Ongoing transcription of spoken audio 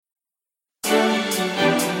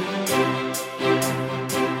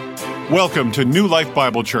Welcome to New Life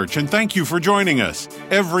Bible Church, and thank you for joining us.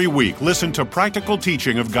 Every week, listen to practical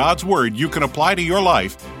teaching of God's Word you can apply to your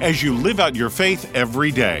life as you live out your faith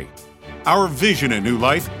every day. Our vision at New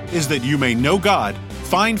Life is that you may know God,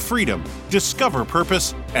 find freedom, discover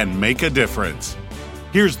purpose, and make a difference.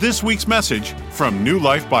 Here's this week's message from New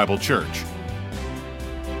Life Bible Church.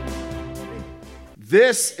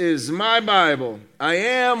 This is my Bible. I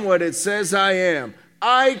am what it says I am.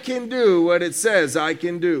 I can do what it says I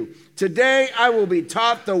can do. Today I will be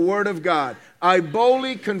taught the Word of God. I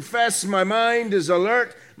boldly confess my mind is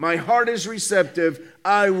alert, my heart is receptive.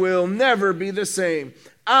 I will never be the same.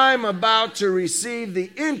 I'm about to receive the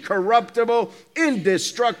incorruptible,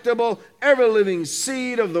 indestructible, ever-living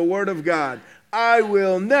seed of the Word of God. I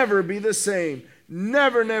will never be the same.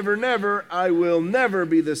 Never, never, never. I will never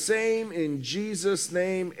be the same. In Jesus'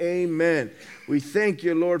 name, amen. We thank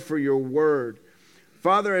you, Lord, for your Word.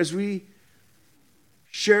 Father, as we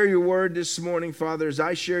share your word this morning, Father, as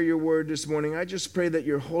I share your word this morning, I just pray that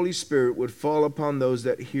your Holy Spirit would fall upon those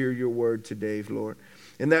that hear your word today, Lord,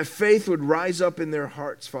 and that faith would rise up in their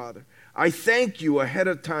hearts, Father. I thank you ahead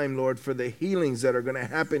of time, Lord, for the healings that are going to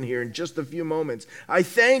happen here in just a few moments. I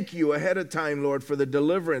thank you ahead of time, Lord, for the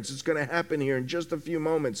deliverance that's going to happen here in just a few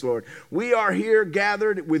moments, Lord. We are here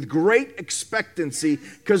gathered with great expectancy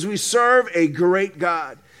because we serve a great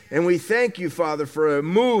God. And we thank you, Father, for a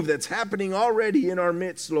move that's happening already in our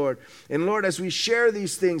midst, Lord. And Lord, as we share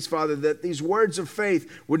these things, Father, that these words of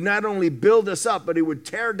faith would not only build us up, but it would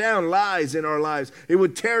tear down lies in our lives. It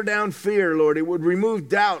would tear down fear, Lord. It would remove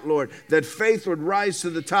doubt, Lord, that faith would rise to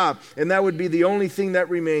the top. And that would be the only thing that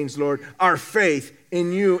remains, Lord, our faith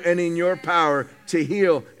in you and in your power to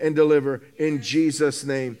heal and deliver. In Jesus'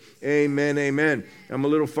 name, amen, amen. I'm a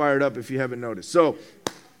little fired up if you haven't noticed. So,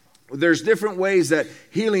 there's different ways that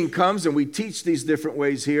healing comes, and we teach these different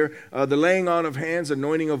ways here. The laying on of hands,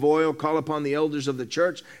 anointing of oil, call upon the elders of the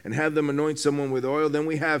church and have them anoint someone with oil. Then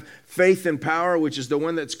we have faith and power, which is the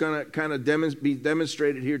one that's going to kind of be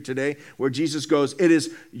demonstrated here today, where Jesus goes, it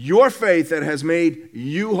is your faith that has made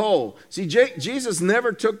you whole. See, Jesus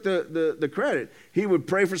never took the credit. He would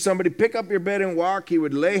pray for somebody, pick up your bed and walk. He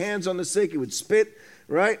would lay hands on the sick. He would spit.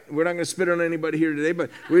 Right? We're not going to spit on anybody here today, but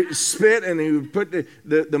we spit, and he would put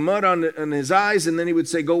the mud on his eyes, and then he would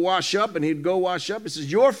say, go wash up, and he'd go wash up. It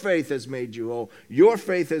says, your faith has made you whole. Your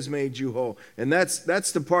faith has made you whole. And that's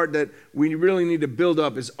the part that we really need to build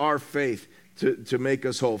up, is our faith to make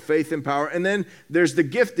us whole. Faith and power. And then there's the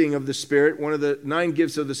gifting of the Spirit. One of the 9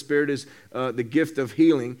 gifts of the Spirit is the gift of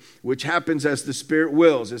healing, which happens as the Spirit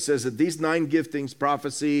wills. It says that these 9 giftings,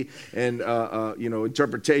 prophecy and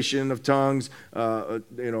interpretation of tongues,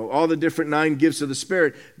 all the different 9 gifts of the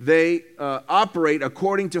Spirit, they operate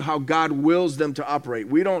according to how God wills them to operate.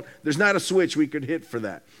 There's not a switch we could hit for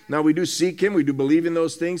that. Now, we do seek Him. We do believe in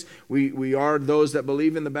those things. We are those that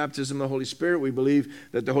believe in the baptism of the Holy Spirit. We believe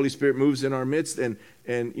that the Holy Spirit moves in our midst. And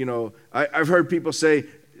I've heard people say,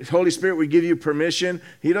 Holy Spirit, we give you permission.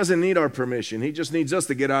 He doesn't need our permission. He just needs us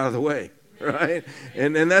to get out of the way, right?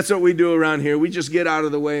 And that's what we do around here. We just get out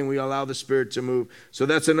of the way and we allow the Spirit to move. So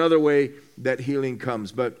that's another way that healing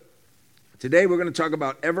comes. But today we're going to talk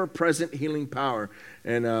about ever-present healing power.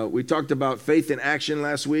 And we talked about faith in action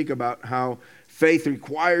last week, about how faith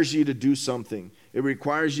requires you to do something. It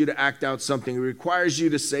requires you to act out something. It requires you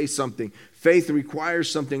to say something. Faith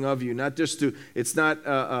requires something of you, it's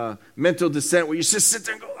not mental dissent where you just sit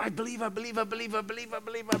there and go, I believe,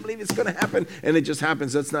 it's going to happen. And it just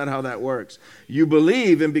happens. That's not how that works. You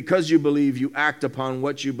believe, and because you believe, you act upon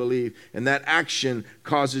what you believe. And that action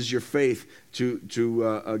causes your faith to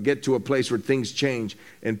get to a place where things change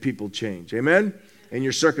and people change. Amen? And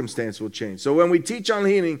your circumstance will change. So when we teach on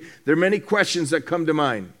healing, there are many questions that come to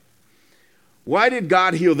mind. Why did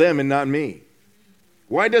God heal them and not me?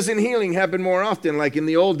 Why doesn't healing happen more often like in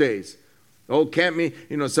the old days? Oh, can't me?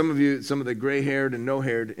 Some of the gray-haired and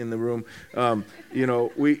no-haired in the room,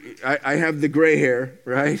 I have the gray hair,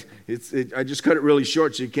 right? I just cut it really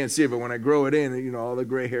short so you can't see it, but when I grow it in, all the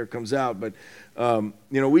gray hair comes out. But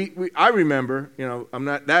I remember, I'm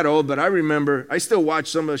not that old, but I still watch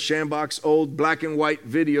some of Shambach's old black and white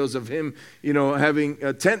videos of him, having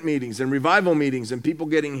tent meetings and revival meetings and people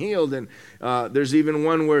getting healed. And there's even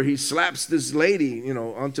one where he slaps this lady,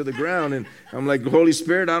 onto the ground. And I'm like, Holy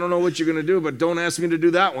Spirit, I don't know what you're going to do, but don't ask me to do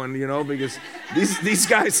that one, because these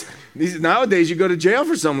guys, nowadays you go to jail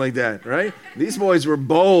for something like that, right? These boys were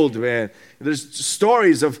bold, man. There's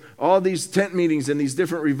stories of all these tent meetings and these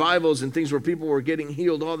different revivals and things where people people were getting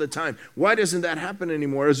healed all the time. Why doesn't that happen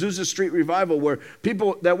anymore? Azusa Street Revival, where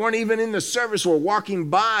people that weren't even in the service were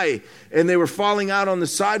walking by and they were falling out on the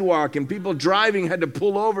sidewalk, and people driving had to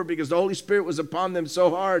pull over because the Holy Spirit was upon them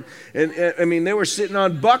so hard. And I mean, they were sitting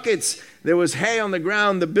on buckets. There was hay on the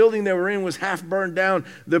ground. The building they were in was half burned down.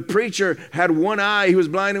 The preacher had one eye. He was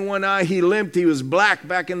blind in one eye. He limped. He was black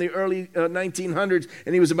back in the early 1900s,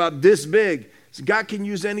 and he was about this big. So God can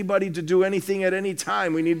use anybody to do anything at any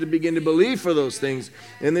time. We need to begin to believe for those things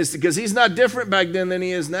in this, because he's not different back then than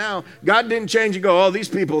he is now. God didn't change and go, oh, these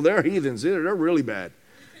people, they're heathens. They're really bad.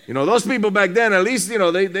 You know, those people back then, at least, you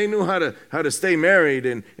know, they knew how to stay married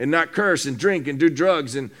and not curse and drink and do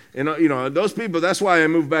drugs. And you know, those people, that's why I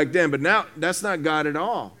moved back then. But now, that's not God at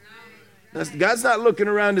all. God's not looking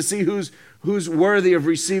around to see who's worthy of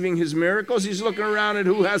receiving his miracles. He's looking around at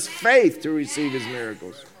who has faith to receive his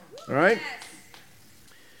miracles. All right?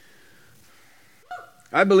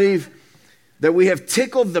 I believe that we have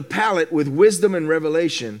tickled the palate with wisdom and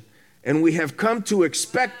revelation, and we have come to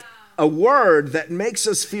expect a word that makes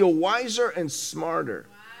us feel wiser and smarter.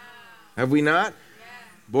 Wow. Have we not? Yeah.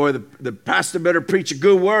 Boy, the pastor better preach a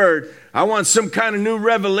good word. I want some kind of new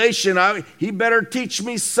revelation. He better teach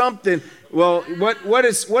me something. Well, what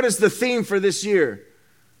is the theme for this year?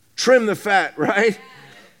 Trim the fat, right?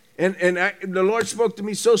 And the Lord spoke to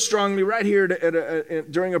me so strongly right here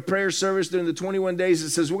during a prayer service during the 21 days.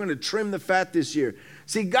 It says we're going to trim the fat this year.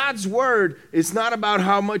 See, God's word is not about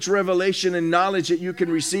how much revelation and knowledge that you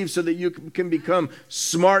can receive so that you can become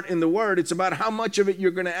smart in the word. It's about how much of it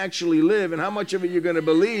you're going to actually live and how much of it you're going to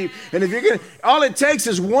believe. And if you're going to, all it takes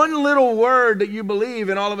is one little word that you believe,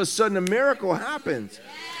 and all of a sudden a miracle happens.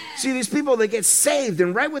 See, these people, they get saved,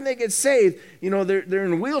 and right when they get saved, you know, they're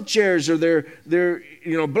in wheelchairs, or they're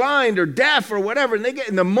you know, blind or deaf or whatever,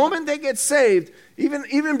 and the moment they get saved,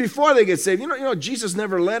 even before they get saved, you know, Jesus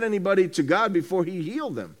never led anybody to God before he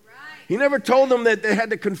healed them. Right. He never told them that they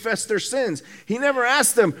had to confess their sins. He never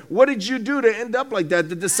asked them, what did you do to end up like that?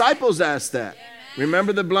 The disciples asked that. Yeah.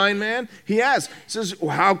 Remember the blind man? He asked, says,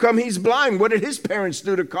 well, how come he's blind? What did his parents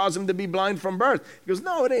do to cause him to be blind from birth? He goes,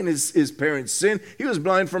 no, it ain't his parents' sin. He was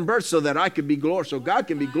blind from birth so that I could be glorified, so God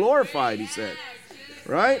can be glorified, he said.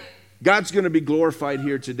 Right? God's going to be glorified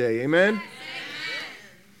here today. Amen?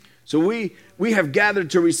 So we have gathered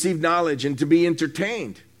to receive knowledge and to be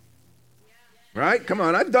entertained. Right? Come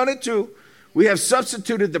on, I've done it too. We have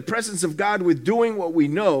substituted the presence of God with doing what we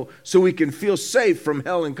know so we can feel safe from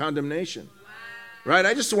hell and condemnation. Right?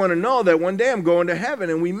 I just want to know that one day I'm going to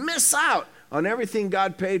heaven, and we miss out on everything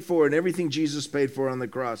God paid for and everything Jesus paid for on the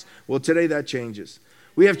cross. Well, today that changes.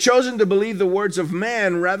 We have chosen to believe the words of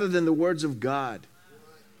man rather than the words of God.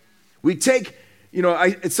 We take, you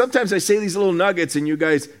know, sometimes I say these little nuggets, and you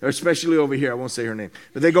guys, especially over here, I won't say her name,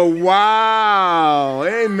 but they go, wow,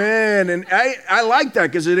 amen. And I like that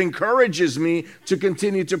because it encourages me to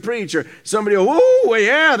continue to preach. Or somebody will, oh,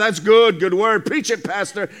 yeah, that's good word. Preach it,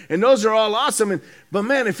 pastor. And those are all awesome. But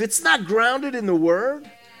man, if it's not grounded in the word,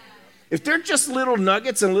 if they're just little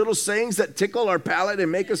nuggets and little sayings that tickle our palate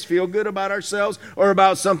and make us feel good about ourselves, or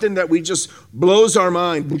about something that we just blows our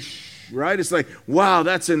mind, right? It's like, wow,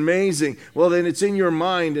 that's amazing. Well, then it's in your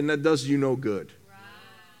mind, and that does you no good. Right.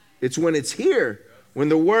 It's when it's here, when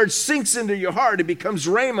the word sinks into your heart, it becomes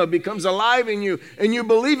rhema, becomes alive in you, and you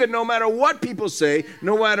believe it no matter what people say,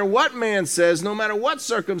 no matter what man says, no matter what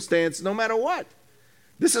circumstance, no matter what.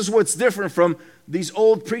 This is what's different from these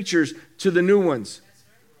old preachers to the new ones.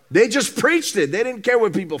 They just preached it. They didn't care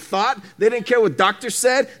what people thought. They didn't care what doctors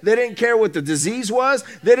said. They didn't care what the disease was.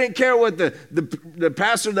 They didn't care what the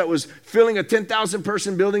pastor that was filling a 10,000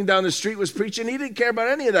 person building down the street was preaching. He didn't care about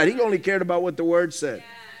any of that. He only cared about what the word said.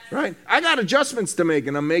 Right? I got adjustments to make,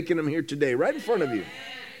 and I'm making them here today, right in front of you.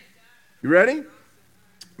 You ready?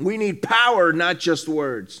 We need power, not just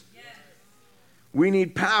words. We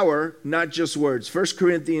need power, not just words. 1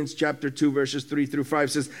 Corinthians chapter 2, verses 3 through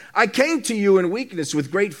 5 says, I came to you in weakness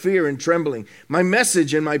with great fear and trembling. My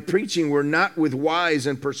message and my preaching were not with wise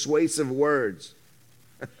and persuasive words,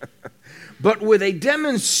 but with a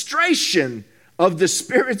demonstration of the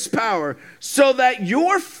Spirit's power, so that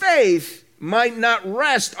your faith might not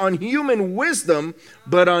rest on human wisdom,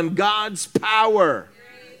 but on God's power.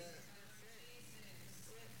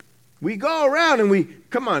 We go around and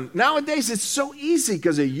come on, nowadays it's so easy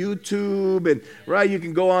because of YouTube and, right, you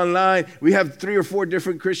can go online. We have 3 or 4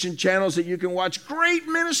 different Christian channels that you can watch. Great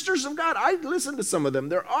ministers of God. I listen to some of them.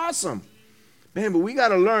 They're awesome. Man, but we got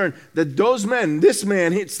to learn that those men, this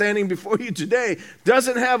man standing before you today,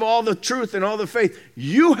 doesn't have all the truth and all the faith.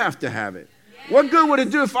 You have to have it. What good would it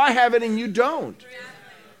do if I have it and you don't?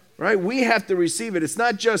 right? We have to receive it. It's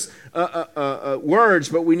not just words,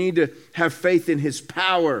 but we need to have faith in his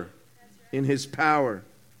power, in his power.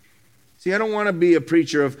 See, I don't want to be a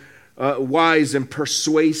preacher of wise and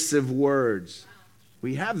persuasive words.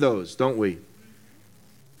 We have those, don't we?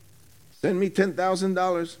 Send me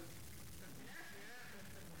 $10,000.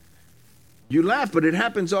 You laugh, but it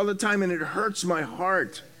happens all the time, and it hurts my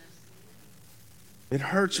heart. It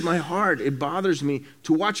hurts my heart. It bothers me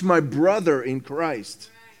to watch my brother in Christ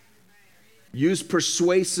use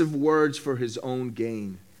persuasive words for his own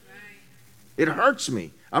gain. It hurts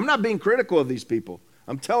me. I'm not being critical of these people.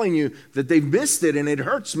 I'm telling you that they've missed it, and it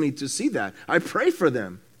hurts me to see that. I pray for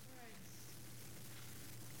them.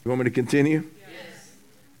 You want me to continue? Yes.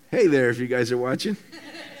 Hey there, if you guys are watching.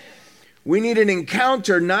 We need an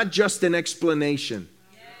encounter, not just an explanation.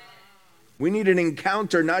 We need an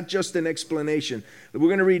encounter, not just an explanation. We're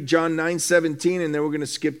going to read John 9:17, and then we're going to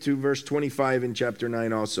skip to verse 25 in chapter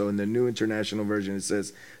 9 also. In the New International Version, it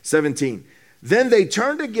says, 17. Then they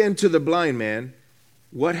turned again to the blind man.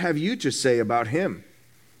 What have you to say about him?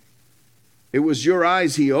 It was your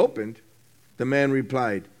eyes he opened. The man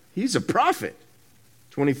replied, he's a prophet.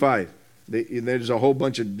 25. There's a whole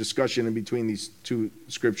bunch of discussion in between these two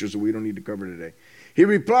scriptures that we don't need to cover today. He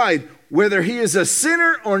replied, whether he is a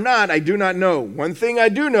sinner or not, I do not know. One thing I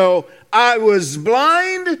do know, I was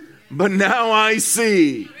blind, but now I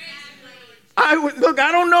see. Look,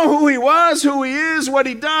 I don't know who he was, who he is, what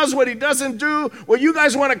he does, what he doesn't do. What you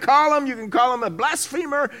guys want to call him, you can call him a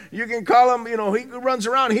blasphemer. You can call him, he runs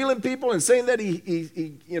around healing people and saying that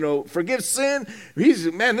he forgives sin.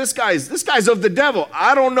 This guy's of the devil.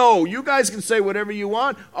 I don't know. You guys can say whatever you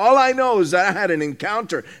want. All I know is that I had an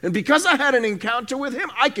encounter. And because I had an encounter with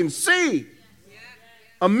him, I can see.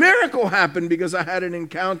 A miracle happened because I had an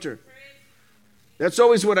encounter. That's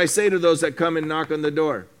always what I say to those that come and knock on the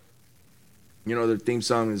door. The theme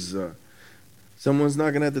song is, someone's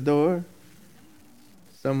knocking at the door.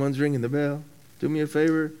 Someone's ringing the bell. Do me a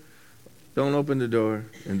favor. Don't open the door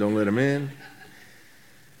and don't let them in.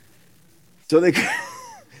 So they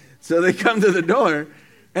come to the door,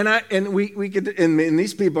 and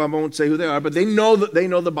these people, I won't say who they are, but they know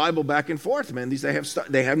the Bible back and forth, man.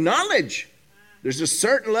 They have knowledge. There's a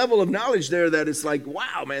certain level of knowledge there that it's like,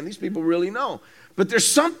 wow, man, these people really know. But there's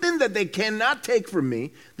something that they cannot take from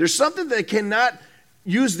me. There's something they cannot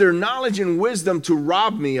use their knowledge and wisdom to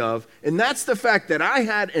rob me of. And that's the fact that I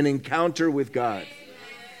had an encounter with God.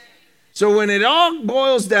 So when it all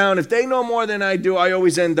boils down, if they know more than I do, I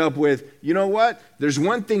always end up with, you know what? There's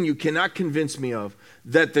one thing you cannot convince me of.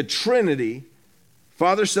 That the Trinity,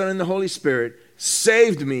 Father, Son, and the Holy Spirit,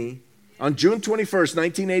 saved me on June 21st,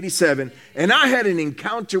 1987, and I had an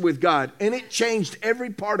encounter with God, and it changed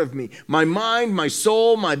every part of me. My mind, my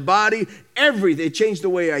soul, my body, everything. It changed the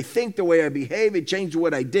way I think, the way I behave. It changed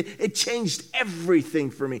what I did. It changed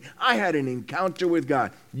everything for me. I had an encounter with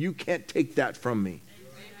God. You can't take that from me.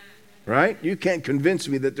 Right? You can't convince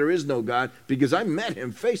me that there is no God because I met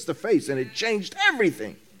him face to face, and it changed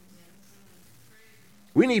everything.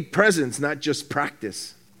 We need presence, not just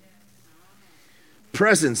practice.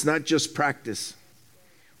 Presence, not just practice.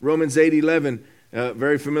 Romans 8:11,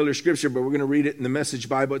 very familiar scripture, but we're going to read it in the Message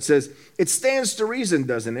Bible. It says, it stands to reason,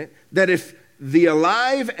 doesn't it, that if the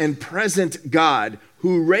alive and present God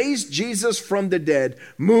who raised Jesus from the dead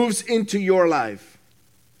moves into your life,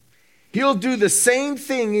 he'll do the same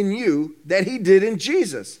thing in you that he did in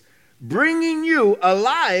Jesus, bringing you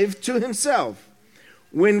alive to himself.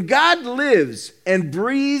 When God lives and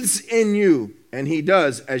breathes in you, and he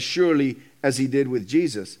does as surely as he did with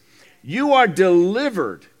Jesus, you are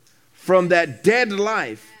delivered from that dead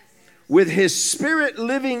life. With his Spirit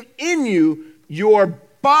living in you, your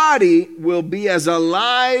body will be as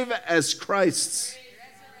alive as Christ's.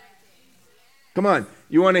 Come on,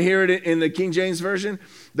 you want to hear it in the King James Version?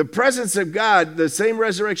 The presence of God, the same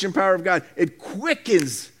resurrection power of God, it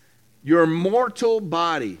quickens your mortal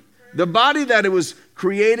body. The body that it was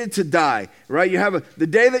created to die, right? You have the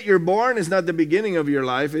day that you're born is not the beginning of your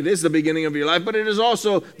life. It is the beginning of your life, but it is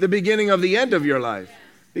also the beginning of the end of your life.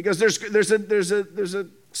 Because there's a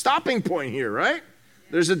stopping point here, right?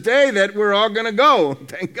 There's a day that we're all going to go.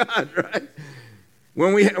 Thank God, right?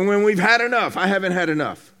 When we've had enough. I haven't had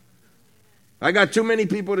enough. I got too many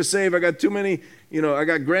people to save. I got too many, I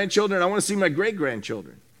got grandchildren. I want to see my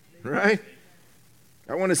great-grandchildren, right?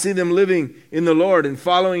 I want to see them living in the Lord and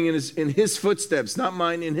following in his footsteps, not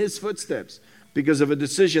mine, in his footsteps, because of a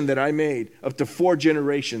decision that I made up to 4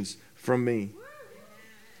 generations from me.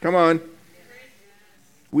 Come on.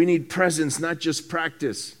 We need presence, not just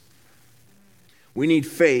practice. We need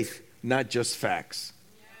faith, not just facts.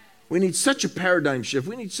 We need such a paradigm shift.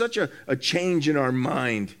 We need such a change in our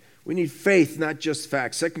mind. We need faith, not just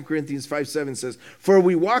facts. 2 Corinthians 5:7 says, for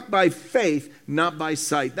we walk by faith, not by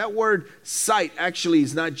sight. That word sight actually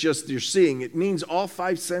is not just you're seeing. It means all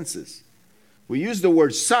five senses. We use the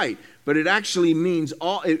word sight, but it actually means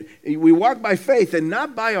we walk by faith and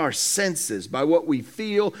not by our senses, by what we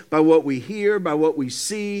feel, by what we hear, by what we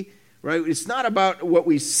see, right? It's not about what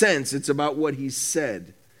we sense, it's about what he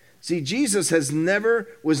said. See, Jesus was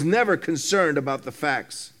never concerned about the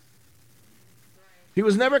facts. He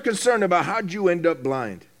was never concerned about how'd you end up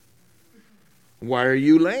blind? Why are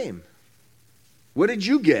you lame? What did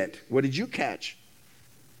you get? What did you catch?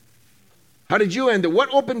 How did you end up?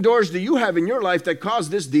 What open doors do you have in your life that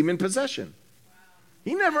caused this demon possession?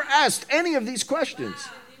 He never asked any of these questions.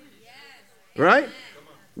 Right?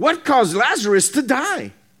 What caused Lazarus to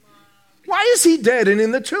die? Why is he dead and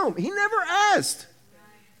in the tomb? He never asked.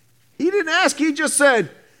 He didn't ask. He just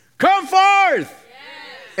said, come forth.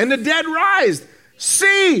 And the dead rised.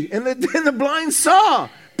 See. And the blind saw.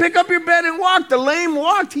 Pick up your bed and walk. The lame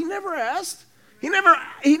walked. He never asked. He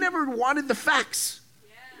never wanted the facts.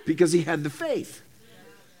 Because he had the faith.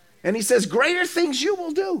 And he says, greater things you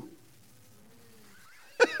will do.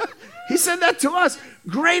 He said that to us.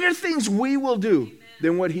 Greater things we will do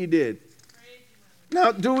than what he did.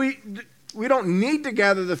 Now, we don't need to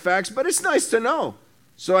gather the facts, but it's nice to know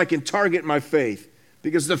so I can target my faith.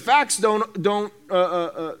 Because the facts don't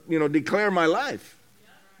declare my life.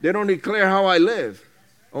 They don't declare how I live.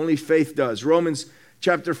 Only faith does. Romans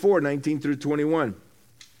chapter 4, 19 through 21.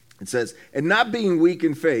 It says, and not being weak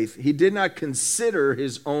in faith, he did not consider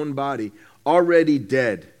his own body already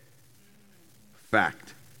dead.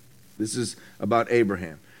 Fact. This is about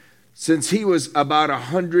Abraham. Since he was about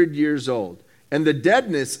 100 years old, and the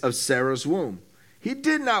deadness of Sarah's womb. He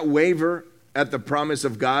did not waver at the promise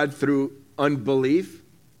of God through unbelief.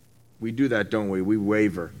 We do that, don't we? We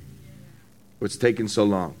waver. What's taking so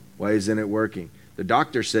long? Why isn't it working? The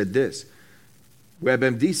doctor said this.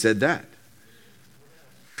 WebMD said that.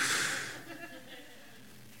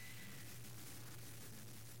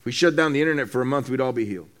 If we shut down the internet for a month, we'd all be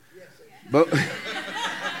healed. But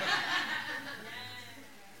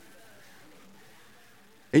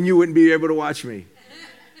and you wouldn't be able to watch me.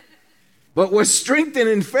 But was strengthened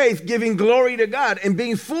in faith, giving glory to God, and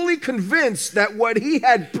being fully convinced that what he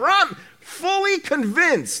had fully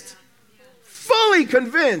convinced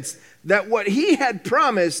that what he had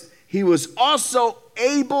promised, he was also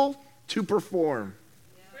able to perform.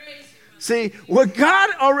 See, what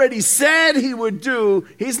God already said he would do,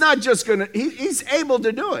 he's not just he's able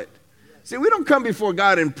to do it. See, we don't come before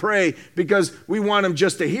God and pray because we want him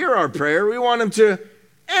just to hear our prayer. We want him to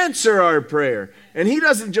answer our prayer. And he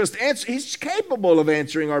doesn't just answer, he's capable of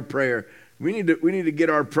answering our prayer. We need to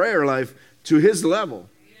get our prayer life to his level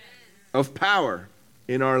of power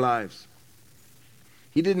in our lives.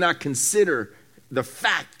 He did not consider the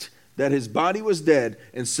fact that his body was dead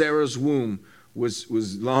and Sarah's womb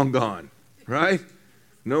was long gone, right?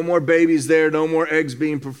 No more babies there, no more eggs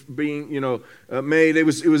being made. It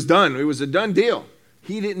was done. It was a done deal.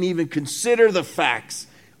 He didn't even consider the facts.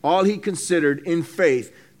 All he considered in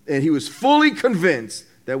faith, and he was fully convinced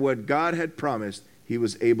that what God had promised, he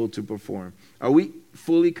was able to perform. Are we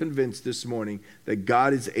fully convinced this morning that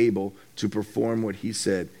God is able to perform what he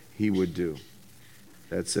said he would do?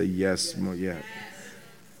 That's a yes. Yeah.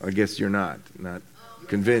 I guess you're not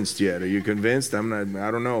convinced yet. Are you convinced? I'm not.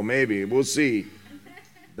 I don't know. Maybe. We'll see.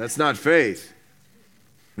 That's not faith.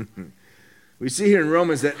 We see here in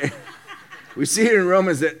Romans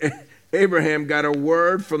that Abraham got a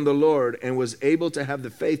word from the Lord and was able to have the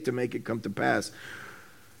faith to make it come to pass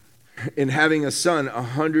in having a son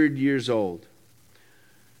 100 years old.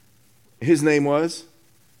 His name was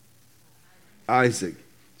Isaac.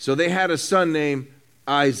 So they had a son named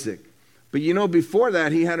Isaac. But before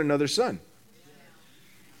that, he had another son.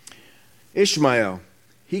 Ishmael.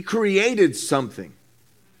 He created something.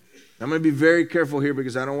 I'm going to be very careful here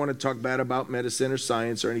because I don't want to talk bad about medicine or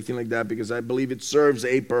science or anything like that because I believe it serves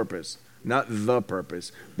a purpose. Not the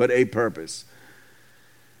purpose, but a purpose.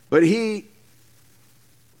 But he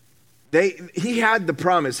had the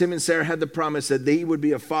promise, him and Sarah had the promise that he would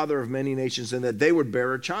be a father of many nations and that they would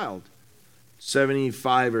bear a child.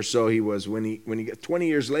 75 or so he was when he got 20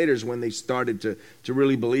 years later is when they started to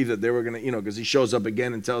really believe that they were going to, because he shows up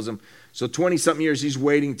again and tells them, so 20-something years he's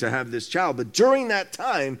waiting to have this child. But during that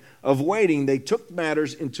time of waiting, they took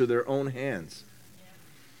matters into their own hands.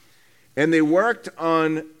 And they worked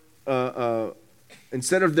on,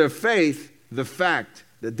 instead of their faith, the fact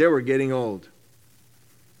that they were getting old.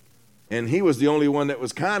 And he was the only one that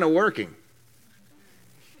was kind of working.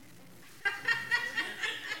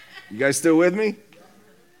 You guys still with me?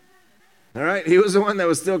 All right? He was the one that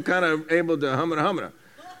was still kind of able to hum-a-hum-a.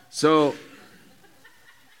 So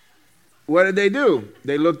what did they do?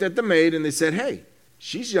 They looked at the maid and they said, hey,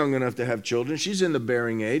 she's young enough to have children. She's in the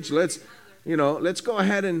bearing age. Let's go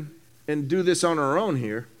ahead and do this on our own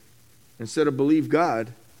here instead of believe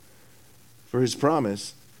God for his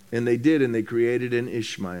promise. And they did, and they created an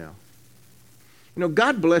Ishmael.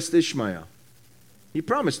 God blessed Ishmael. He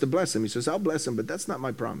promised to bless him. He says, I'll bless him, but that's not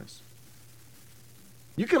my promise.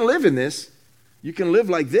 You can live in this. You can live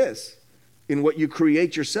like this in what you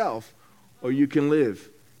create yourself, or you can live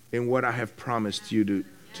in what I have promised you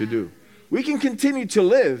to do. We can continue to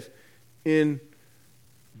live in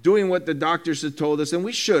doing what the doctors have told us, and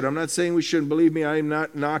we should. I'm not saying we shouldn't. Believe me, I am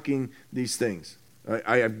not knocking these things.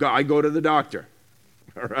 I go to the doctor.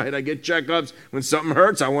 All right, I get checkups. When something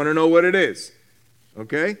hurts, I want to know what it is.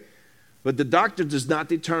 Okay? But the doctor does not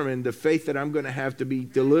determine the faith that I'm going to have to be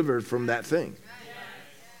delivered from that thing.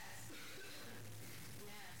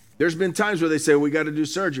 There's been times where they say, we got to do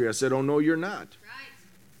surgery. I said, oh, no, you're not.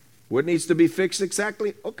 What needs to be fixed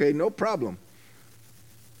exactly? Okay, no problem.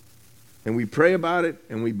 And we pray about it,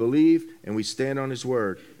 and we believe, and we stand on his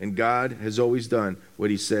word. And God has always done what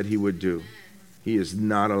he said he would do. He is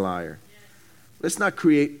not a liar. Let's not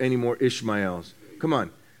create any more Ishmaels. Come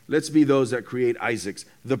on. Let's be those that create Isaacs.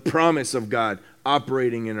 The promise of God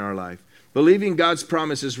operating in our life. Believing God's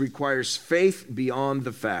promises requires faith beyond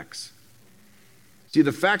the facts. See,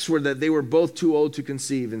 the facts were that they were both too old to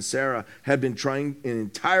conceive, and Sarah had been trying an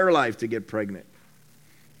entire life to get pregnant.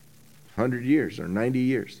 100 years or 90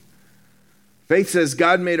 years. Faith says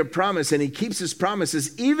God made a promise, and he keeps his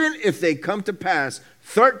promises even if they come to pass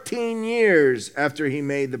 13 years after he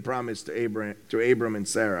made the promise to Abram and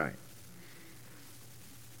Sarai.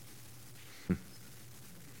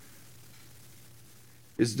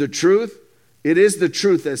 Is the truth? It is the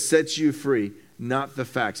truth that sets you free, not the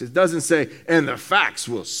facts. It doesn't say, and the facts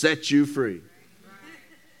will set you free.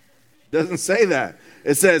 It doesn't say that.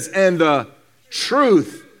 It says, and the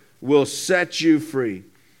truth will set you free.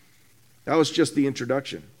 That was just the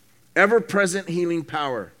introduction. Ever-present healing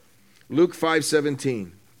power. Luke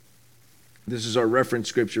 5:17. This is our reference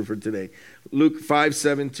scripture for today. Luke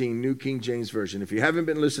 5:17, New King James Version. If you haven't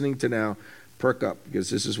been listening to now, perk up,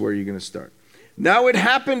 because this is where you're going to start. Now it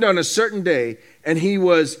happened on a certain day, and he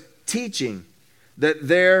was teaching, that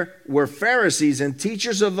there were Pharisees and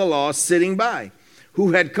teachers of the law sitting by,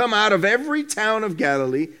 who had come out of every town of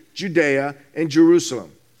Galilee, Judea, and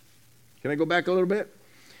Jerusalem. Can I go back a little bit?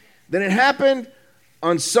 Then it happened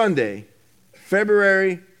on Sunday,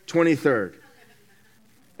 February 23rd.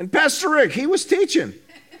 And Pastor Rick, he was teaching.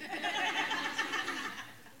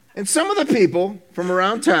 And some of the people from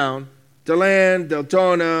around town, DeLand,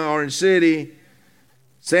 Deltona, Orange City,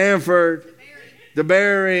 Sanford,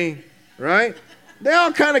 DeBerry, right? They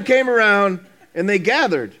all kind of came around and they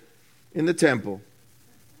gathered in the temple.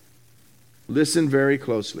 Listen very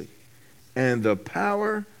closely. And the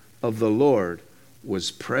power of the Lord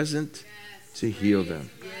was present to heal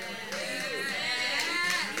them.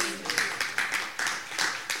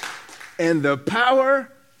 And the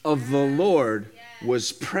power of the Lord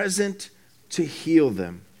was present to heal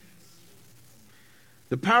them.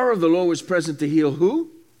 The power of the Lord was present to heal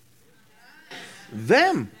who?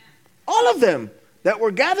 Them. All of them that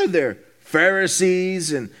were gathered there.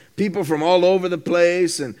 Pharisees and people from all over the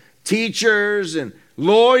place and teachers and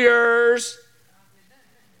lawyers.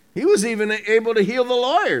 He was even able to heal the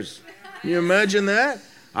lawyers. Can you imagine that?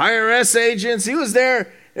 IRS agents. He was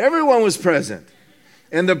there. Everyone was present.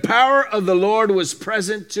 And the power of the Lord was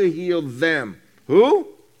present to heal them. Who?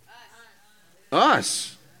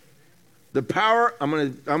 Us. The power, I'm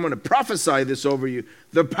going to prophesy this over you.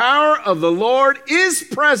 The power of the Lord is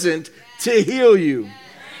present to heal you.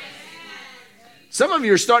 Some of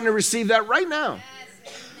you are starting to receive that right now.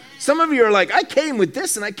 Some of you are like, I came with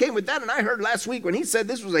this and I came with that, and I heard last week when he said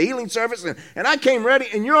this was a healing service, and I came ready,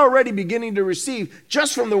 and you're already beginning to receive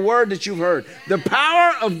just from the word that you've heard. The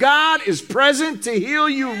power of God is present to heal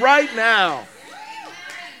you right now.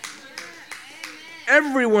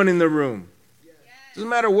 Everyone in the room. Doesn't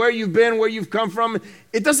matter where you've been, where you've come from.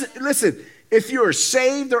 It doesn't, listen, if you are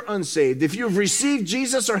saved or unsaved, if you've received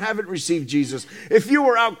Jesus or haven't received Jesus, if you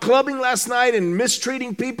were out clubbing last night and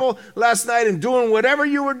mistreating people last night and doing whatever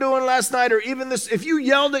you were doing last night, or even this, if you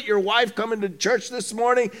yelled at your wife coming to church this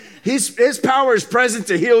morning, his power is present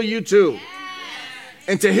to heal you too. Yes.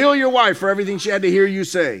 And to heal your wife for everything she had to hear you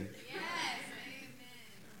say. Yes.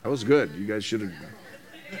 That was good. You guys should have.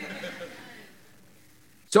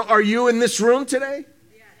 So are you in this room today?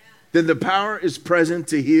 Then the power is present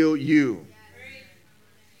to heal you.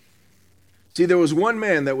 See, there was one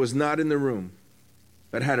man that was not in the room.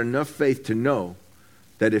 but had enough faith to know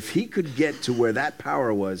that if he could get to where that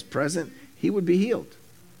power was present, he would be healed.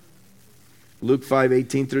 Luke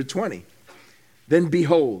 5:18 through 20. Then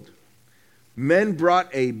behold, men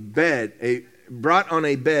brought on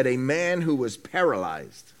a bed a man who was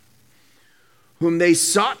paralyzed, whom they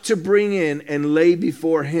sought to bring in and lay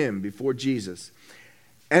before him, before Jesus.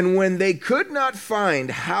 And when they could not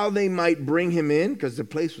find how they might bring him in, because the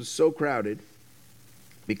place was so crowded,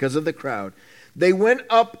 because of the crowd, they went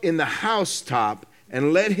up in the housetop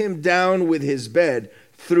and let him down with his bed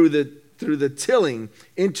through the tilling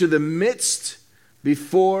into the midst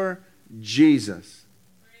before Jesus.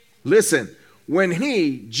 Listen, when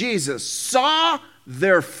Jesus, saw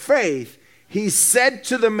their faith, he said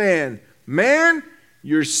to the man, "Man,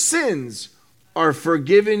 your sins are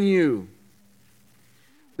forgiven you."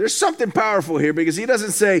 There's something powerful here, because he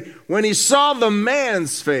doesn't say when he saw the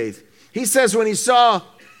man's faith. He says when he saw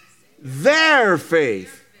their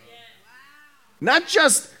faith. Not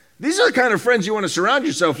just, these are the kind of friends you want to surround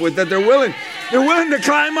yourself with, that they're willing to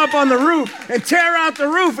climb up on the roof and tear out the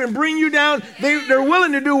roof and bring you down. They're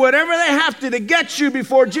willing to do whatever they have to get you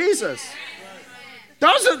before Jesus.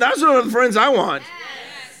 Those are the friends I want.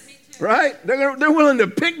 Right? They're willing to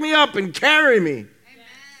pick me up and carry me.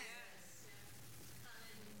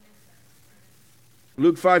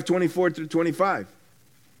 Luke 5:24 through 25.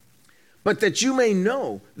 But that you may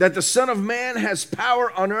know that the Son of Man has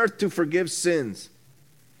power on earth to forgive sins.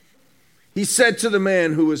 He said to the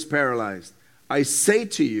man who was paralyzed, I say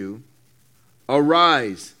to you,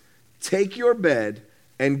 arise, take your bed,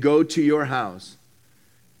 and go to your house.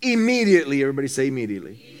 Immediately, everybody say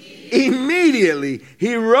immediately. Immediately,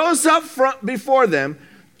 he rose up before them,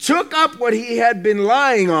 took up what he had been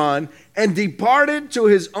lying on, and departed to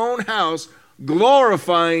his own house,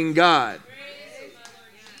 glorifying God.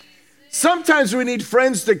 Sometimes we need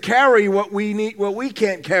friends to carry what we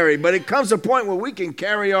can't carry, but it comes a point where we can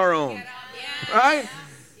carry our own. Right?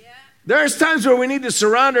 There's times where we need to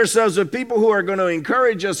surround ourselves with people who are going to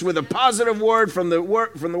encourage us with a positive word from the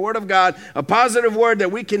Word of God, a positive word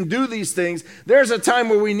that we can do these things. There's a time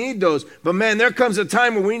where we need those, but man, there comes a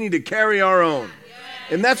time where we need to carry our own.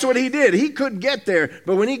 And that's what he did. He couldn't get there,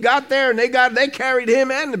 but when he got there and they carried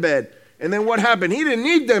him and the bed. And then what happened? He didn't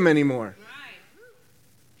need them anymore.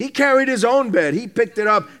 He carried his own bed. He picked it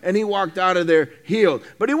up and he walked out of there healed.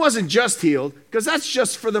 But he wasn't just healed, because that's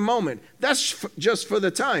just for the moment. That's just for the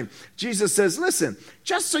time. Jesus says, listen,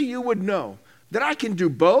 just so you would know that I can do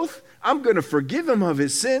both, I'm going to forgive him of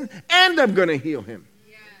his sin and I'm going to heal him.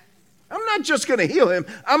 I'm not just going to heal him.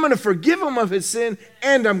 I'm going to forgive him of his sin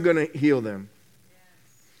and I'm going to heal them.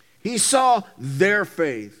 He saw their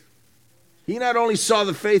faith. He not only saw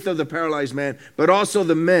the faith of the paralyzed man, but also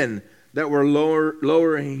the men that were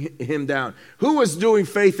lowering him down. Who was doing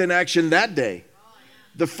faith in action that day?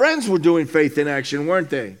 The friends were doing faith in action, weren't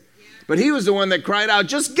they? But he was the one that cried out,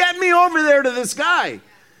 just get me over there to this guy.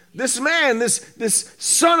 This man, this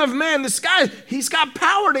Son of Man, this guy, he's got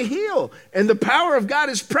power to heal. And the power of God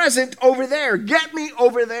is present over there. Get me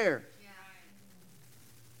over there.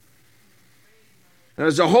 Now,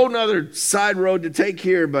 there's a whole nother side road to take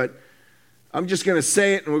here, but I'm just going to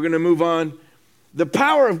say it and we're going to move on. The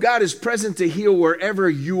power of God is present to heal wherever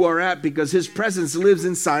you are at, because his presence lives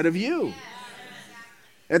inside of you.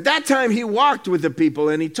 At that time, he walked with the people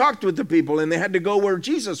and he talked with the people, and they had to go where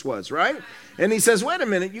Jesus was, right? And he says, wait a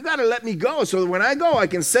minute, you got to let me go so that when I go, I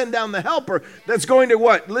can send down the helper that's going to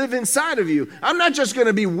what? Live inside of you. I'm not just going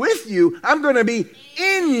to be with you, I'm going to be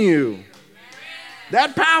in you.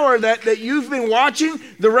 That power that you've been watching,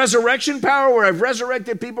 the resurrection power where I've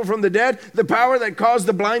resurrected people from the dead, the power that caused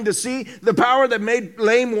the blind to see, the power that made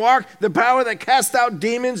lame walk, the power that cast out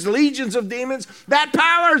demons, legions of demons, that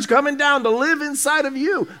power is coming down to live inside of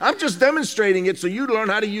you. I'm just demonstrating it so you learn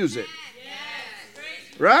how to use it.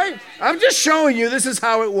 Right? I'm just showing you this is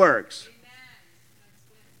how it works.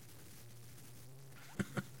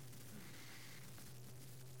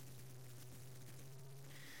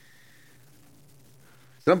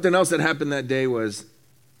 Something else that happened that day was,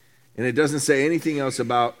 and it doesn't say anything else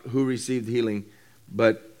about who received healing,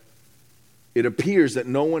 but it appears that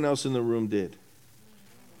no one else in the room did.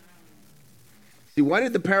 See, why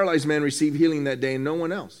did the paralyzed man receive healing that day and no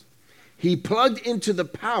one else? He plugged into the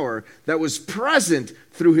power that was present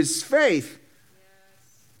through his faith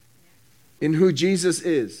in who Jesus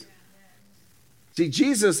is. See,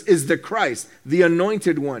 Jesus is the Christ, the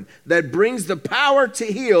anointed one, that brings the power to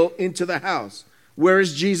heal into the house. Where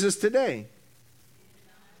is Jesus today?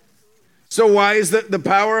 So why is the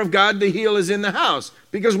power of God to heal is in the house?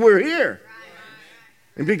 Because we're here.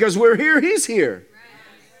 And because we're here, he's here.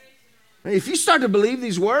 If you start to believe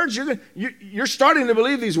these words, you're starting to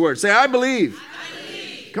believe these words. Say, I believe. I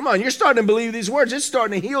believe. Come on, you're starting to believe these words. It's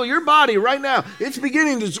starting to heal your body right now. It's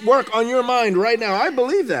beginning to work on your mind right now. I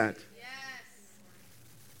believe that. Yes.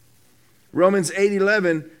 Romans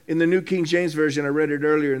 8:11 in the New King James Version, I read it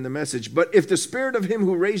earlier in the message. But if the spirit of him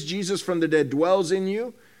who raised Jesus from the dead dwells in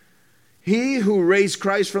you, he who raised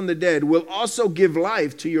Christ from the dead will also give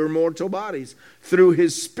life to your mortal bodies through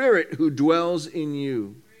his spirit who dwells in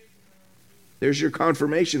you. There's your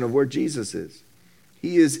confirmation of where Jesus is.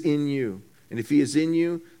 He is in you. And if he is in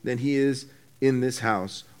you, then he is in this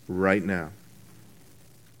house right now.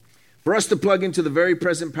 For us to plug into the very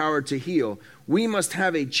present power to heal, we must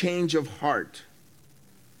have a change of heart.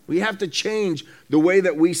 We have to change the way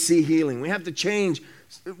that we see healing. We have to change.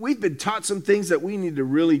 We've been taught some things that we need to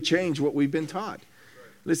really change what we've been taught.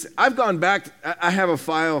 Listen, I've gone back. I have a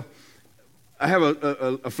file. I have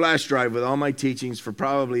a flash drive with all my teachings for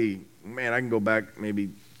probably, I can go back maybe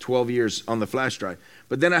 12 years on the flash drive.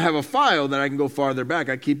 But then I have a file that I can go farther back.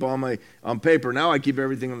 I keep all my on paper. Now I keep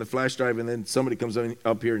everything on the flash drive, and then somebody comes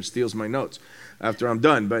up here and steals my notes after I'm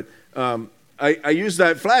done. But I use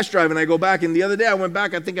that flash drive, and I go back. And the other day I went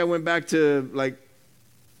back. I think I went back to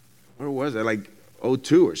where was I?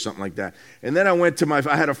 02 or something like that. And then I went to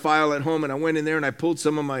I had a file at home, and I went in there and I pulled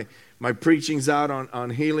some of my preachings out on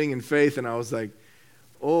healing and faith, and I was like,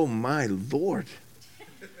 oh my Lord.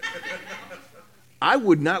 I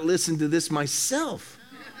would not listen to this myself.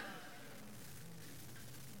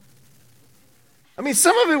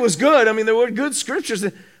 Some of it was good. There were good scriptures,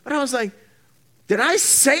 but I was like, did I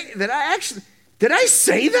say that?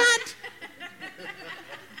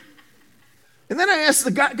 And then I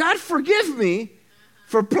asked God, forgive me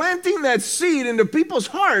for planting that seed into people's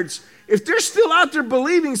hearts if they're still out there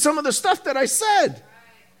believing some of the stuff that I said.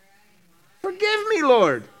 Forgive me,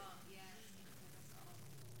 Lord.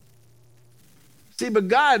 See, but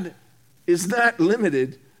God is not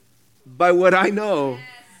limited by what I know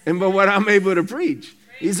and by what I'm able to preach.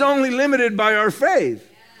 He's only limited by our faith.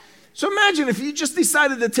 So imagine if you just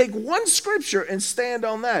decided to take one scripture and stand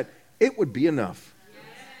on that. It would be enough.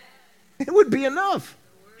 It would be enough.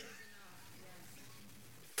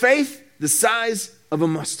 Faith the size of a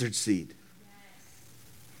mustard seed.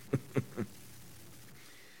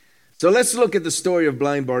 So let's look at the story of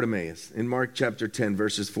blind Bartimaeus. In Mark chapter 10,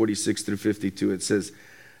 verses 46 through 52, it says,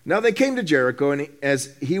 Now they came to Jericho, and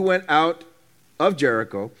as he went out of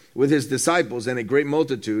Jericho with his disciples and a great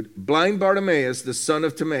multitude, blind Bartimaeus, the son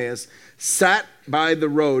of Timaeus, sat by the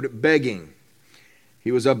road begging.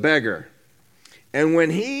 He was a beggar. And when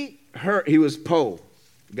he was po.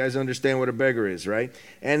 You guys understand what a beggar is, right?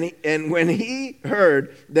 And when he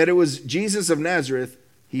heard that it was Jesus of Nazareth,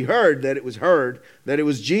 he heard that it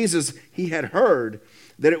was Jesus, he had heard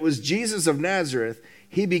that it was Jesus of Nazareth,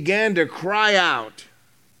 he began to cry out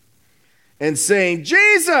and saying,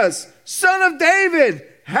 Jesus, Son of David,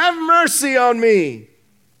 have mercy on me.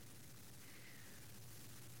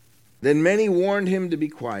 Then many warned him to be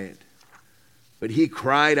quiet, but he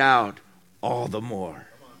cried out all the more.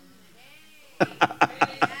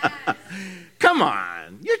 Come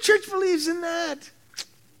on, your church believes in that.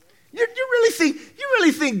 You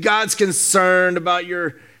really think God's concerned about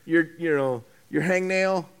your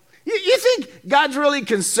hangnail? You think God's really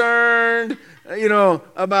concerned,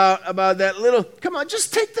 about that little? Come on,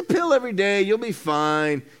 just take the pill every day. You'll be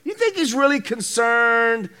fine. You think He's really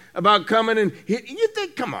concerned about coming and you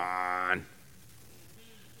think? Come on,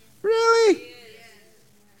 really,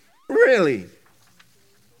 really,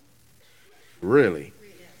 really.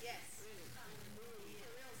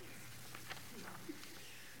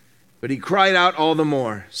 But he cried out all the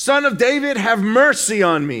more, Son of David, have mercy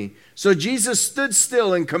on me. So Jesus stood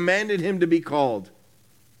still and commanded him to be called.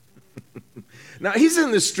 Now, he's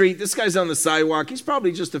in the street. This guy's on the sidewalk. He's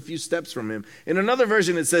probably just a few steps from him. In another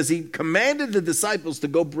version, it says he commanded the disciples to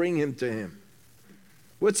go bring him to him.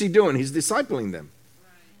 What's he doing? He's discipling them.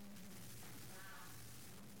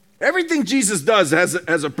 Everything Jesus does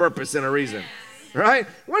has a purpose and a reason, right?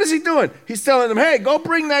 What is he doing? He's telling them, hey, go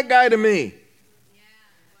bring that guy to me.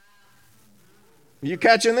 You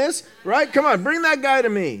catching this? Right? Come on, bring that guy to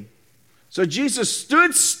me. So Jesus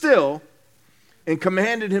stood still and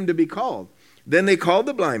commanded him to be called. Then they called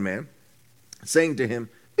the blind man, saying to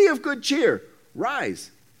him, be of good cheer,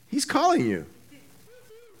 rise. He's calling you.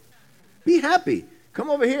 Be happy.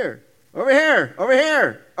 Come over here. Over here. Over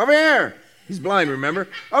here. Over here. He's blind, remember?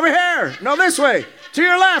 Over here. No, this way. To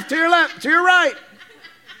your left. To your left. To your right.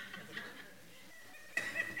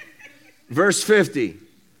 Verse 50.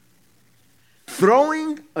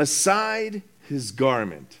 Throwing aside his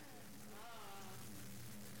garment,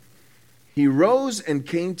 He rose and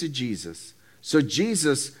came to Jesus. So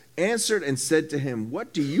Jesus answered and said to him,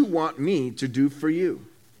 what do you want me to do for you?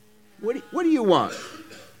 What do you want?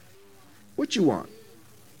 What you want?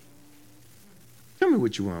 Tell me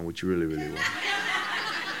what you want, what you really, really want.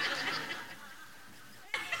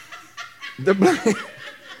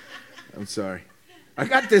 I'm sorry. I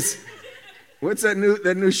got this. What's that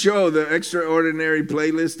new show, the Extraordinary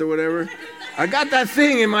Playlist or whatever? I got that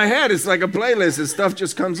thing in my head. It's like a playlist and stuff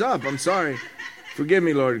just comes up. I'm sorry. Forgive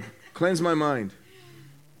me, Lord. Cleanse my mind.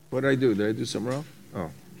 What did I do? Did I do something wrong?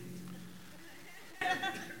 Oh.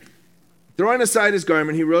 Throwing aside his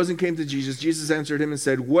garment, he rose and came to Jesus. Jesus answered him and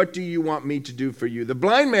said, what do you want me to do for you? The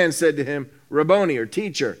blind man said to him, Rabboni, or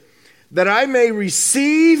teacher, that I may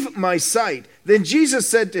receive my sight. Then Jesus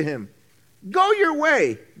said to him, go your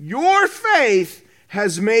way. Your faith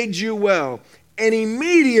has made you well. And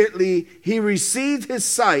immediately he received his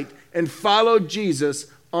sight and followed Jesus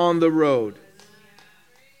on the road.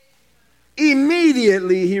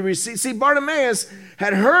 Immediately he received. See, Bartimaeus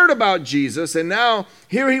had heard about Jesus, and now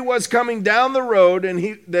here he was coming down the road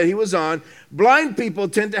that he was on. Blind people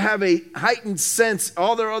tend to have a heightened sense.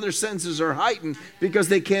 All their other senses are heightened because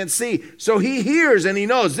they can't see. So he hears and he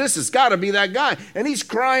knows this has got to be that guy. And he's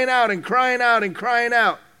crying out and crying out and crying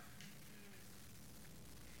out.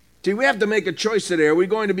 See, we have to make a choice today. Are we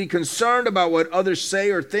going to be concerned about what others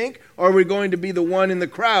say or think, or are we going to be the one in the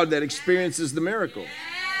crowd that experiences the miracle?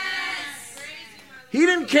 He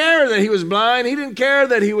didn't care that he was blind. He didn't care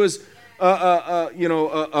that he was,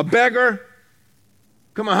 a beggar.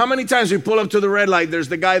 Come on, how many times we pull up to the red light, there's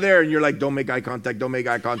the guy there, and you're like, don't make eye contact, don't make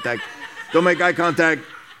eye contact, don't make eye contact,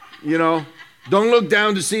 Don't look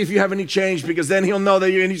down to see if you have any change, because then he'll know that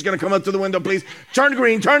and he's going to come up to the window, please, turn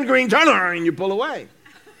green, and you pull away.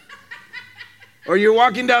 Or you're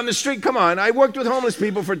walking down the street. Come on, I worked with homeless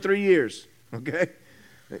people for 3 years, okay?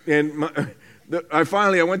 And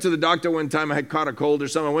I went to the doctor one time. I had caught a cold or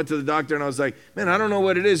something. I went to the doctor and I was like, man, I don't know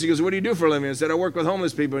what it is. He goes, what do you do for a living? I said, I work with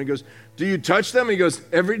homeless people. And he goes, do you touch them? He goes,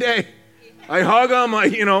 every day. I hug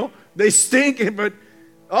them. They stink. But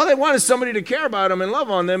all they want is somebody to care about them and love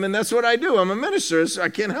on them. And that's what I do. I'm a minister, so I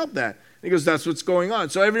can't help that. He goes, that's what's going on.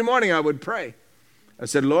 So every morning I would pray. I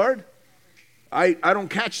said, Lord, I don't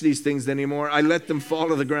catch these things anymore. I let them fall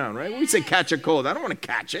to the ground, right? When we say catch a cold, I don't want to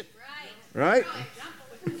catch it, right?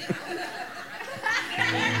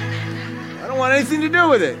 I don't want anything to do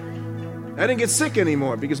with it. I didn't get sick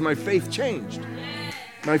anymore because my faith changed.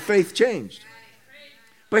 My faith changed.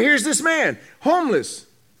 But here's this man, homeless,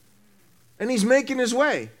 and he's making his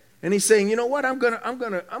way, and he's saying, you know what? I'm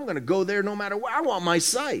gonna go there no matter what. I want my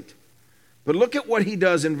sight. But look at what he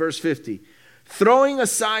does in verse 50. Throwing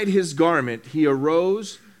aside his garment, he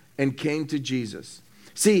arose and came to Jesus.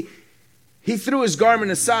 See, he threw his garment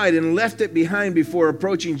aside and left it behind before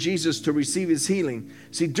approaching Jesus to receive his healing.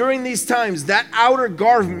 See, during these times, that outer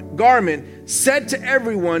garment said to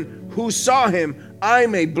everyone who saw him,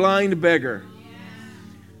 I'm a blind beggar.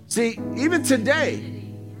 See, even today,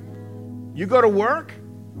 you go to work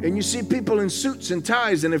and you see people in suits and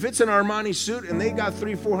ties, and if it's an Armani suit and they got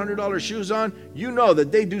 $300-400 shoes on, you know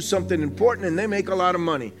that they do something important and they make a lot of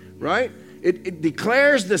money, right? It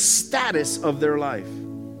declares the status of their life.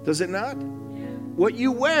 Does it not? Yeah. What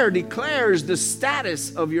you wear declares the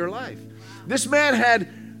status of your life. This man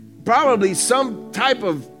had probably some type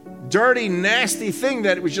of dirty, nasty thing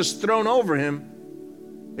that was just thrown over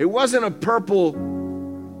him. It wasn't a purple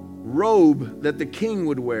robe that the king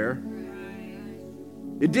would wear.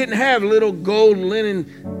 It didn't have little gold linen,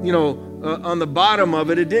 on the bottom of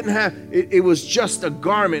it. It didn't have. It was just a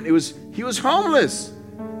garment. He was homeless.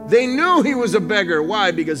 They knew he was a beggar.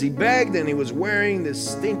 Why? Because he begged and he was wearing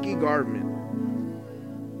this stinky garment.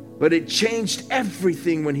 But it changed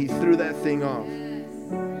everything when he threw that thing off.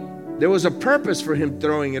 There was a purpose for him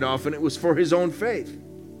throwing it off, and it was for his own faith.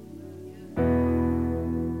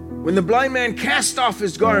 When the blind man cast off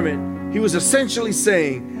his garment, he was essentially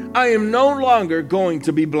saying, I am no longer going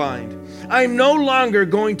to be blind. I am no longer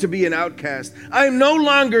going to be an outcast. I am no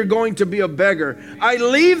longer going to be a beggar. I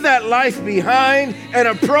leave that life behind and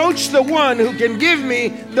approach the one who can give me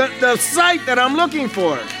the sight that I'm looking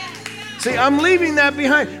for. See, I'm leaving that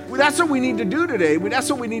behind. That's what we need to do today. That's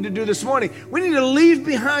what we need to do this morning. We need to leave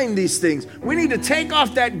behind these things. We need to take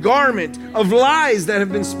off that garment of lies that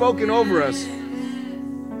have been spoken over us.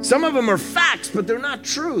 Some of them are facts, but they're not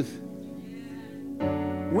truth.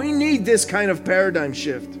 We need this kind of paradigm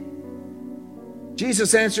shift.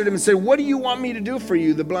 Jesus answered him and said, what do you want me to do for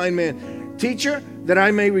you, the blind man? Teacher, that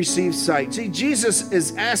I may receive sight. See, Jesus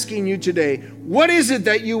is asking you today, what is it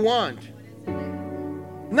that you want?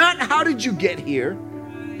 Not how did you get here?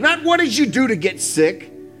 Not what did you do to get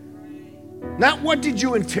sick? Not what did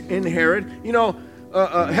you inherit. You know,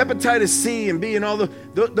 hepatitis C and B and all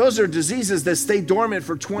those are diseases that stay dormant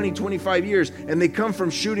for 20, 25 years, and they come from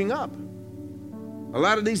shooting up. A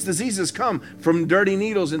lot of these diseases come from dirty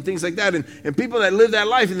needles and things like that. And people that live that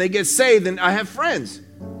life and they get saved, and I have friends.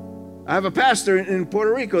 I have a pastor in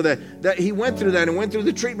Puerto Rico that he went through that and went through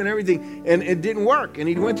the treatment and everything, and it didn't work. And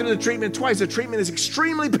he went through the treatment twice. The treatment is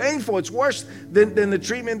extremely painful. It's worse than the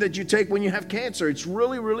treatment that you take when you have cancer. It's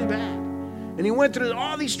really, really bad. And he went through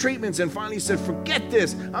all these treatments and finally said, forget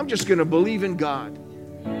this. I'm just going to believe in God.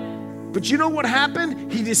 But you know what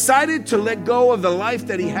happened? He decided to let go of the life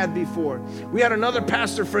that he had before. We had another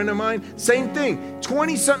pastor friend of mine, same thing,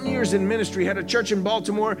 20-something years in ministry, had a church in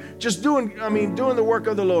Baltimore, just doing the work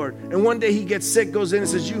of the Lord. And one day he gets sick, goes in and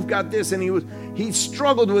says, you've got this. And he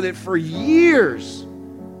struggled with it for years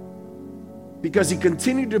because he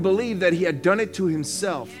continued to believe that he had done it to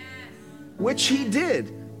himself, which he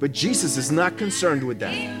did. But Jesus is not concerned with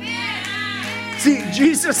that. Amen. See,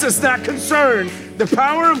 Jesus is not concerned. The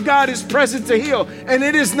power of God is present to heal, and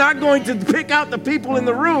it is not going to pick out the people in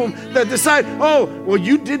the room that decide, oh, well,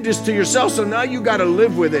 you did this to yourself, so now you got to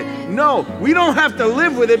live with it. No, we don't have to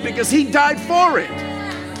live with it because he died for it,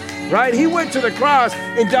 right? He went to the cross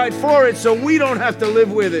and died for it, so we don't have to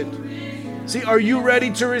live with it. See, are you ready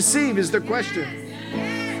to receive is the question.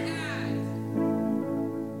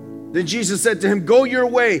 Then Jesus said to him, go your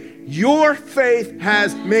way. Your faith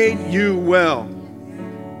has made you well.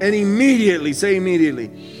 And immediately, say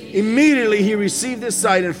immediately he received his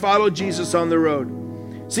sight and followed Jesus on the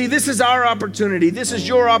road. See, this is our opportunity. This is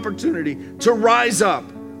your opportunity to rise up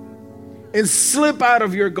and slip out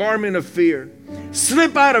of your garment of fear.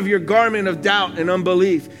 Slip out of your garment of doubt and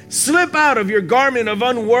unbelief. Slip out of your garment of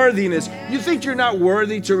unworthiness. You think you're not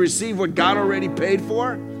worthy to receive what God already paid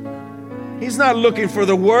for? He's not looking for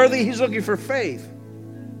the worthy, he's looking for faith.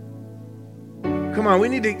 Come on, we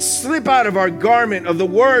need to slip out of our garment of the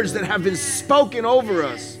words that have been spoken over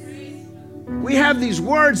us. We have these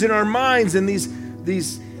words in our minds and these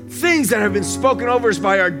things that have been spoken over us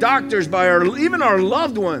by our doctors, by even our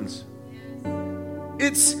loved ones.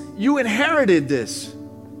 You inherited this.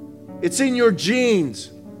 It's in your genes.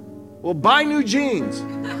 Well, buy new genes,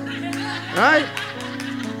 right?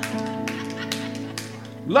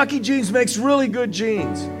 Lucky Jeans makes really good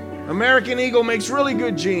jeans. American Eagle makes really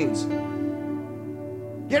good jeans.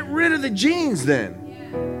 Get rid of the jeans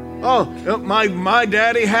then. Oh, my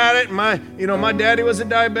daddy had it. My daddy was a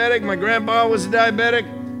diabetic. My grandpa was a diabetic.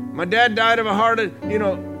 My dad died of a heart, at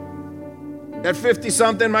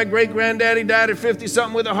 50-something. My great-granddaddy died at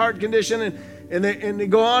 50-something with a heart condition. And they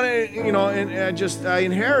go on and I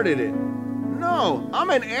inherited it. No, I'm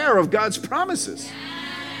an heir of God's promises.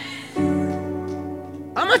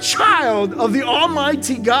 I'm a child of the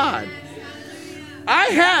Almighty God. I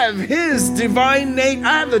have His divine nature.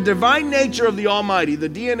 I have the divine nature of the Almighty, the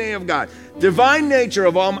DNA of God. Divine nature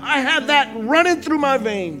of Almighty. I have that running through my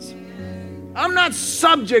veins. I'm not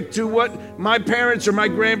subject to what my parents or my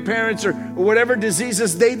grandparents or whatever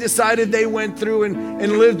diseases they decided they went through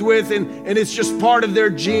and lived with, and it's just part of their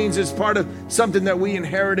genes. It's part of something that we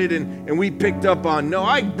inherited and we picked up on. No,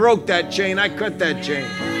 I broke that chain. I cut that chain.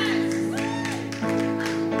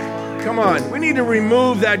 Come on, we need to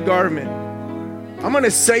remove that garment. I'm going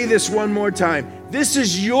to say this one more time. This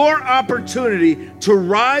is your opportunity to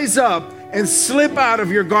rise up and slip out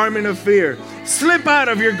of your garment of fear. Slip out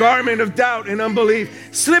of your garment of doubt and unbelief.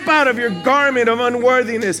 Slip out of your garment of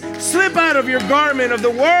unworthiness. Slip out of your garment of the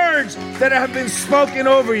words that have been spoken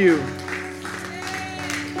over you.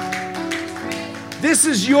 This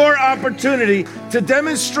is your opportunity to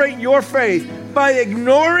demonstrate your faith by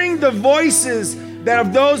ignoring the voices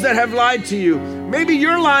of those that have lied to you. Maybe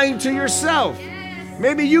you're lying to yourself.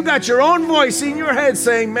 Maybe you got your own voice in your head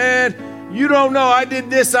saying, man, you don't know. I did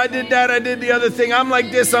this, I did that, I did the other thing. I'm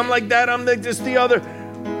like this, I'm like that, I'm like this, the other.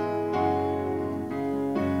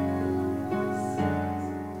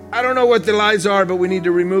 I don't know what the lies are, but we need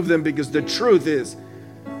to remove them because the truth is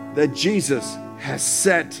that Jesus has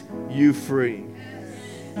set you free.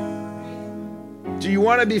 Do you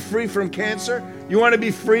want to be free from cancer? You want to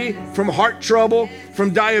be free from heart trouble,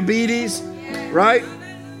 from diabetes, right?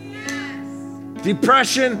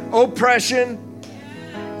 Depression, oppression.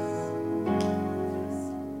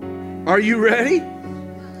 Are you ready?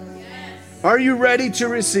 Are you ready to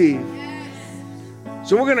receive?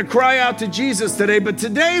 So we're going to cry out to Jesus today, but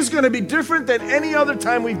today is going to be different than any other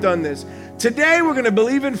time we've done this. Today we're going to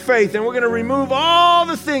believe in faith, and we're going to remove all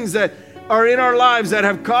the things that are in our lives that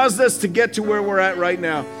have caused us to get to where we're at right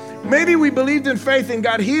now. Maybe we believed in faith and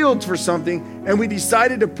got healed for something, and we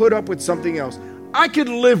decided to put up with something else. I could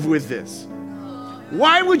live with this.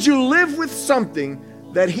 Why would you live with something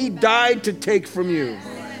that he died to take from you?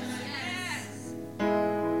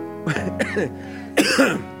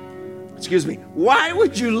 Excuse me. Why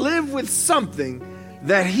would you live with something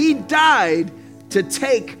that he died to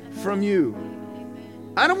take from you?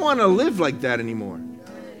 I don't want to live like that anymore.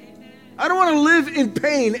 I don't want to live in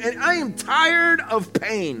pain, and I am tired of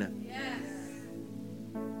pain.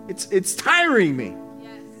 It's tiring me.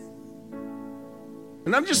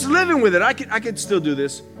 And I'm just living with it. I can still do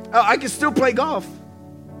this. I can still play golf.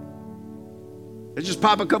 I just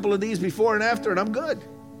pop a couple of these before and after, and I'm good.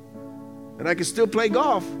 And I can still play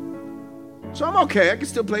golf. So I'm okay. I can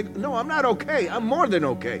still play. No, I'm not okay. I'm more than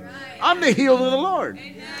okay. I'm the healed of the Lord.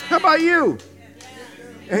 How about you?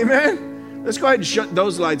 Amen? Let's go ahead and shut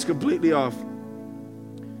those lights completely off.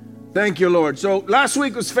 Thank you, Lord. So last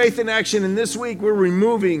week was faith in action, and this week we're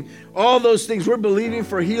removing all those things. We're believing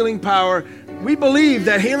for healing power. We believe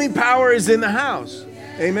that healing power is in the house.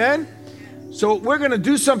 Amen? So we're going to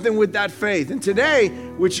do something with that faith. And today,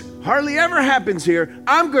 which hardly ever happens here,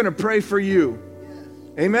 I'm going to pray for you.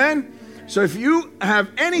 Amen? So if you have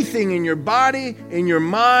anything in your body, in your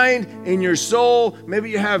mind, in your soul, maybe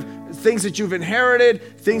you have things that you've inherited,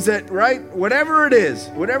 things that, right? Whatever it is,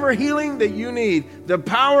 whatever healing that you need, the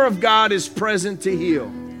power of God is present to heal.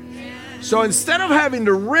 So instead of having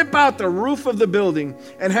to rip out the roof of the building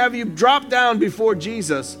and have you drop down before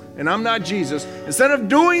Jesus, and I'm not Jesus, instead of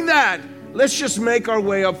doing that, let's just make our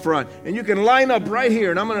way up front. And you can line up right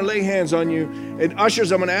here, and I'm going to lay hands on you. And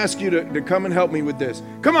ushers, I'm going to ask you to come and help me with this.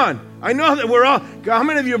 Come on. I know that we're all, how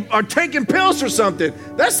many of you are taking pills or something?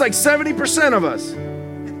 That's like 70% of us.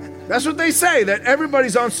 That's what they say, that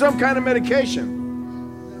everybody's on some kind of medication.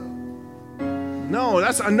 No,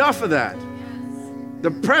 that's enough of that.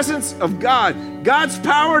 The presence of God, God's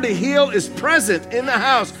power to heal is present in the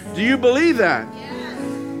house. Do you believe that?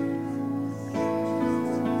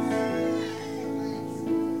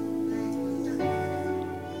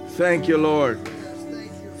 Thank you, Lord.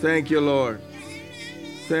 Thank you, Lord.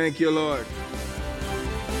 Thank you, Lord.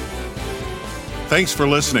 Thanks for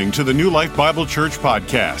listening to the New Life Bible Church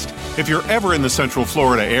podcast. If you're ever in the Central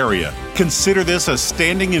Florida area, consider this a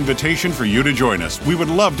standing invitation for you to join us. We would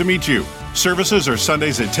love to meet you. Services are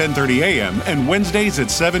Sundays at 10:30 a.m. and Wednesdays at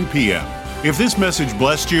 7 p.m. If this message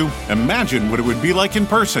blessed you, imagine what it would be like in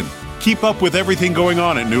person. Keep up with everything going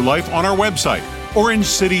on at New Life on our website,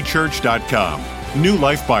 orangecitychurch.com. New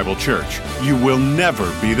Life Bible Church. You will never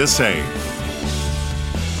be the same.